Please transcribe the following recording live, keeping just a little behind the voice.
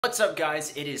What's up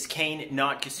guys, it is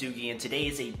Kane-Not-Kosugi and today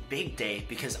is a big day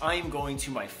because I am going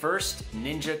to my first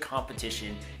ninja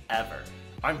competition ever.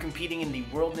 I'm competing in the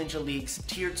World Ninja League's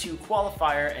Tier 2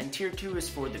 qualifier, and Tier 2 is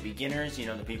for the beginners, you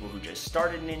know, the people who just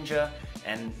started ninja,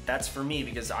 and that's for me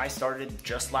because I started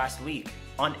just last week.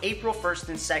 On April 1st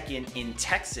and 2nd in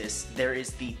Texas, there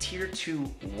is the Tier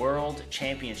 2 World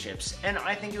Championships, and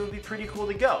I think it would be pretty cool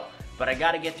to go. But I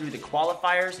gotta get through the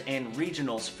qualifiers and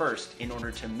regionals first in order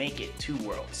to make it to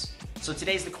Worlds. So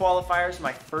today's the qualifiers,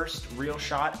 my first real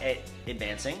shot at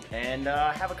advancing, and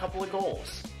I have a couple of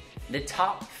goals. The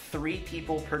top 3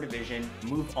 people per division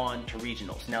move on to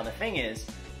regionals. Now the thing is,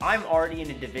 I'm already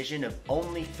in a division of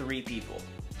only 3 people.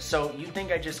 So you'd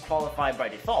think I just qualified by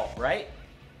default, right?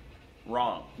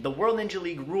 Wrong. The World Ninja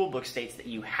League rulebook states that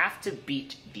you have to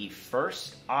beat the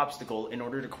first obstacle in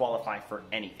order to qualify for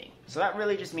anything. So that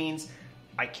really just means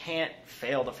I can't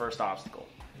fail the first obstacle.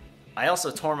 I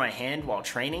also tore my hand while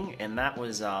training, and that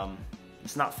was,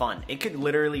 it's not fun. It could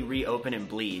literally reopen and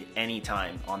bleed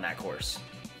anytime on that course.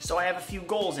 So I have a few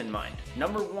goals in mind.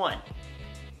 Number 1,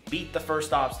 beat the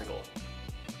first obstacle.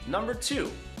 Number 2,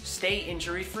 stay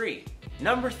injury-free.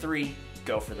 Number 3,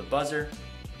 go for the buzzer.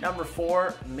 Number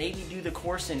 4, maybe do the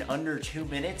course in under 2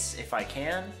 minutes if I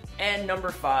can. And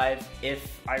number 5,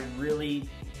 if I really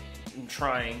am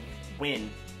trying,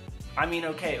 win. I mean,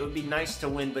 okay, it would be nice to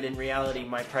win, but in reality,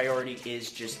 my priority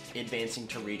is just advancing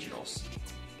to regionals.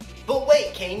 But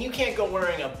wait, Kane, you can't go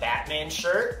wearing a Batman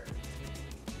shirt.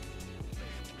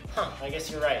 Huh, I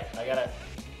guess you're right.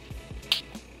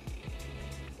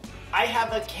 I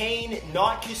have a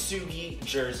Kane-Not-Kosugi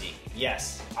jersey.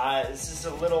 Yes, this is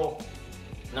a little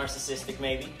narcissistic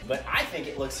maybe, but I think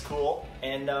it looks cool,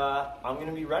 and I'm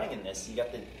gonna be running in this. You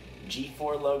got the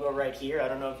G4 logo right here. I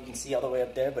don't know if you can see all the way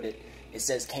up there, but it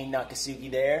says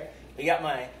Kane-Not-Kosugi there. We got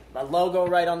my logo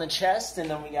right on the chest, and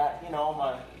then we got, you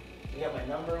know, we got my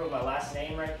number with my last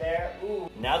name right there. Ooh.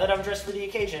 Now that I'm dressed for the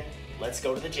occasion, let's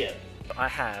go to the gym. I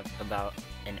have about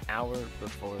an hour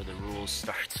before the rules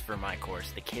starts for my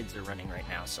course. The kids are running right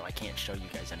now, so I can't show you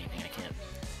guys anything.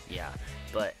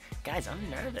 But guys, I'm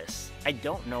nervous. I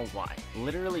don't know why.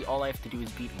 Literally all I have to do is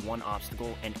beat one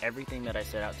obstacle, and everything that I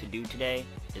set out to do today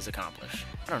is accomplished.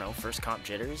 I don't know, first comp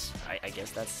jitters? I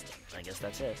guess that's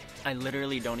it. I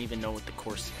literally don't even know what the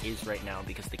course is right now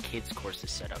because the kids' course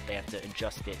is set up. They have to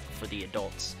adjust it for the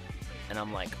adults, and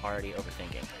I'm like already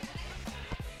overthinking.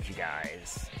 You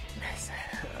guys.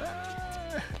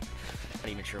 Not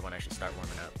even sure when I should start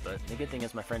warming up, but the good thing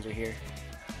is my friends are here,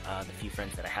 the few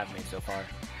friends that I have made so far,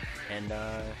 and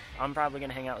I'm probably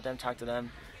gonna hang out with them, talk to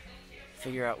them,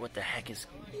 figure out what the heck is,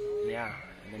 and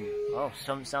then, oh,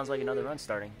 sounds like another run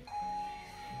starting.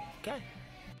 Okay,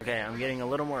 I'm getting a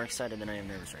little more excited than I am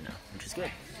nervous right now, which is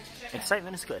good.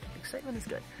 Excitement is good.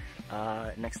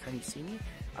 Next time you see me,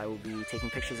 I will be taking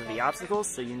pictures of the obstacles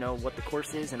so you know what the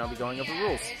course is, and I'll be going over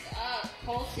rules.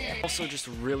 Also just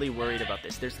really worried about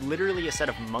this. There's literally a set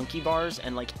of monkey bars,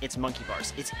 and like, it's monkey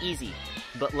bars. It's easy,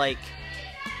 but like,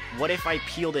 what if I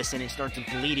peel this and it starts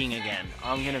bleeding again?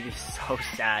 I'm gonna be so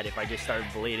sad if I just start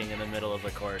bleeding in the middle of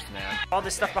the course, man. All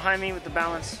this stuff behind me with the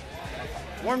balance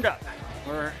warmed up.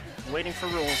 We're waiting for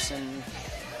rules, and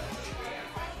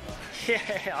yeah,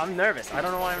 I'm nervous. I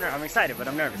don't know why I'm nervous. I'm excited, but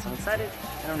I'm nervous. I'm excited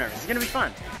and I'm nervous. It's gonna be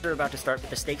fun. We're about to start, but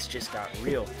the stakes just got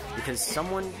real because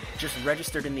someone just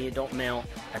registered in the adult male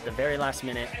at the very last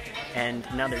minute, and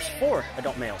now there's 4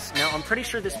 adult males. Now I'm pretty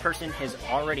sure this person has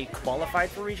already qualified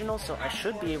for regionals, so I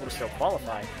should be able to still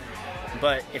qualify.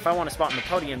 But if I want a spot on the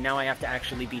podium, now I have to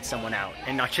actually beat someone out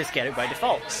and not just get it by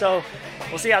default. So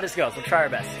we'll see how this goes. We'll try our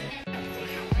best.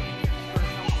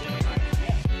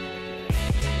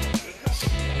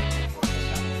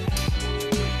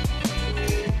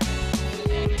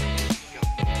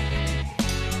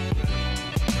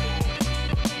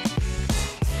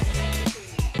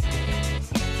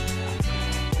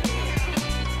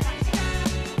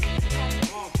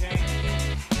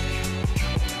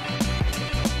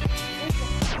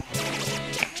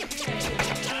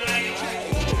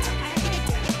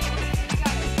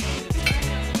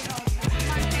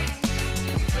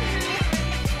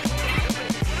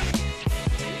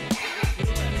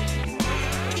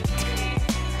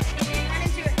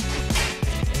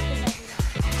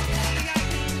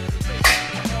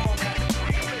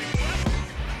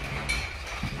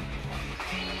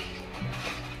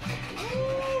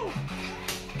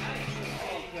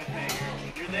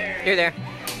 You're there.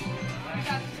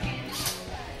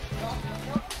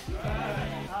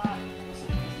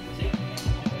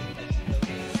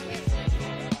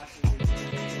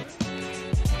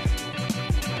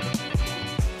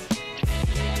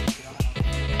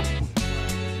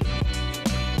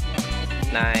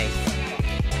 Nice.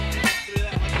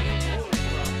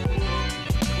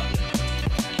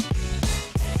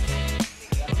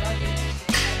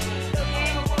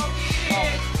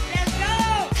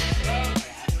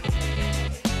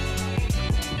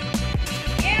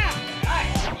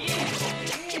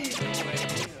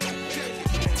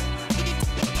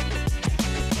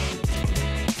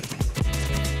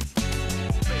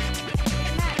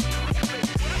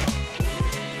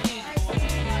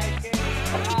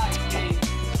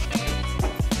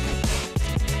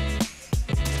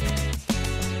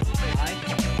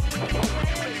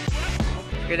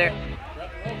 You're there.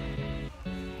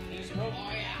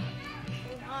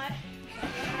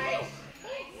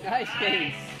 Nice,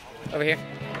 Kane. Over here.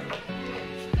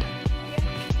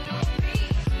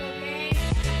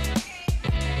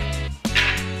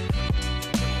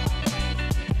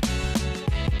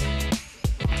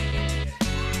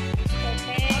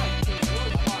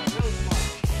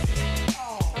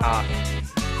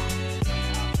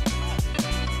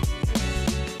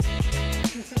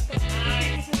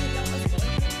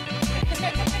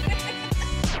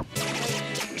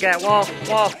 Get that wall.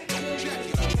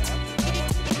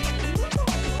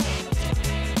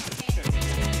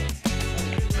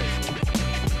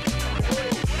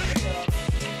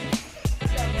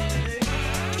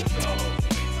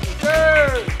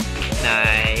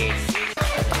 Nice.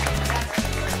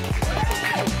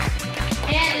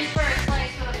 And in first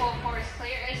place for the full course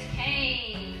clear is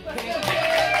Kane. Kane,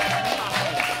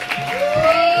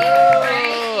 Ray,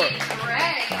 and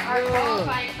Greg are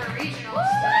qualifying for regionals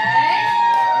today.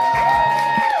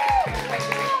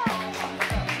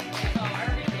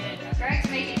 Greg's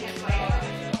making his way over.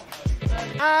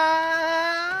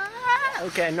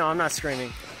 Okay, no, I'm not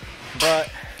screaming. But,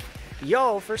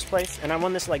 yo, first place. And I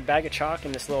won this, like, bag of chalk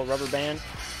and this little rubber band.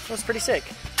 That was pretty sick.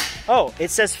 Oh,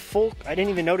 it says full, I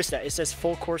didn't even notice that. It says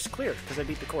full course clear because I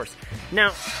beat the course.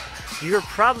 Now, you're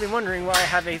probably wondering why I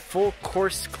have a full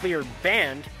course clear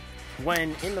band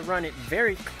when in the run it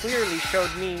very clearly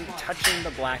showed me touching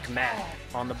the black mat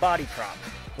on the body prop.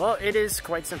 Well, it is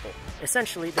quite simple.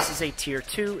 Essentially, this is a tier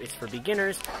 2, it's for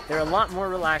beginners. They're a lot more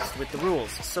relaxed with the rules,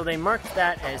 so they marked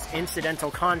that as incidental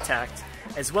contact,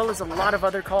 as well as a lot of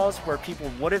other calls where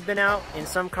people would have been out in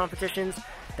some competitions.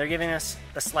 They're giving us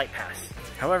a slight pass.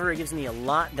 However, it gives me a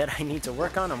lot that I need to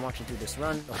work on. I'm watching through this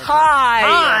run. Hi!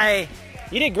 Hi!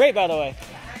 You did great, by the way.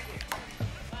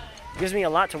 It gives me a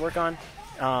lot to work on.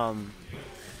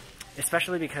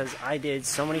 Especially because I did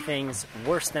so many things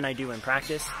worse than I do in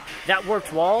practice. That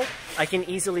warped wall, I can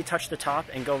easily touch the top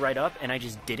and go right up, and I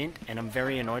just didn't, and I'm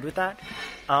very annoyed with that.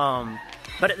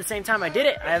 But at the same time, I did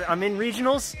it. I'm in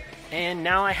regionals, and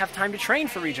now I have time to train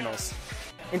for regionals.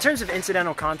 In terms of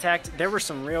incidental contact, there were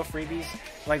some real freebies.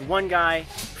 Like one guy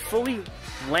fully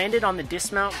landed on the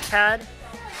dismount pad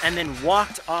and then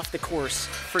walked off the course,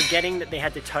 forgetting that they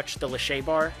had to touch the lâcher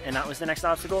bar, and that was the next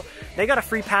obstacle. They got a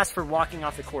free pass for walking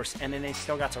off the course, and then they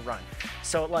still got to run.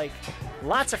 So, like,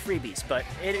 lots of freebies, but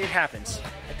it happens.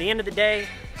 At the end of the day,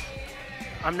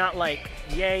 I'm not like,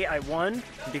 yay, I won,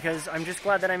 because I'm just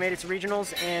glad that I made it to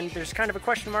regionals, and there's kind of a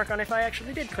question mark on if I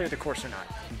actually did clear the course or not.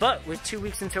 But with 2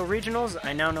 weeks until regionals,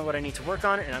 I now know what I need to work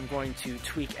on, and I'm going to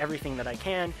tweak everything that I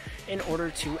can in order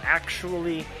to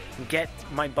actually get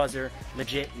my buzzer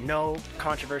legit. No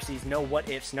controversies, no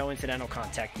what-ifs, no incidental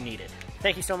contact needed.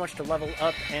 Thank you so much to Level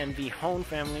Up and the Hone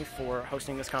family for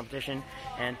hosting this competition,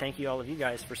 and thank you all of you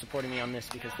guys for supporting me on this,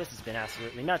 because this has been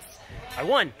absolutely nuts. I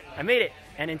won! I made it!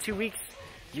 And in 2 weeks,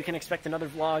 you can expect another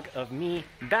vlog of me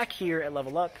back here at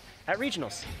Level Up at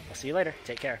regionals. I'll see you later.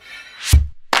 Take care.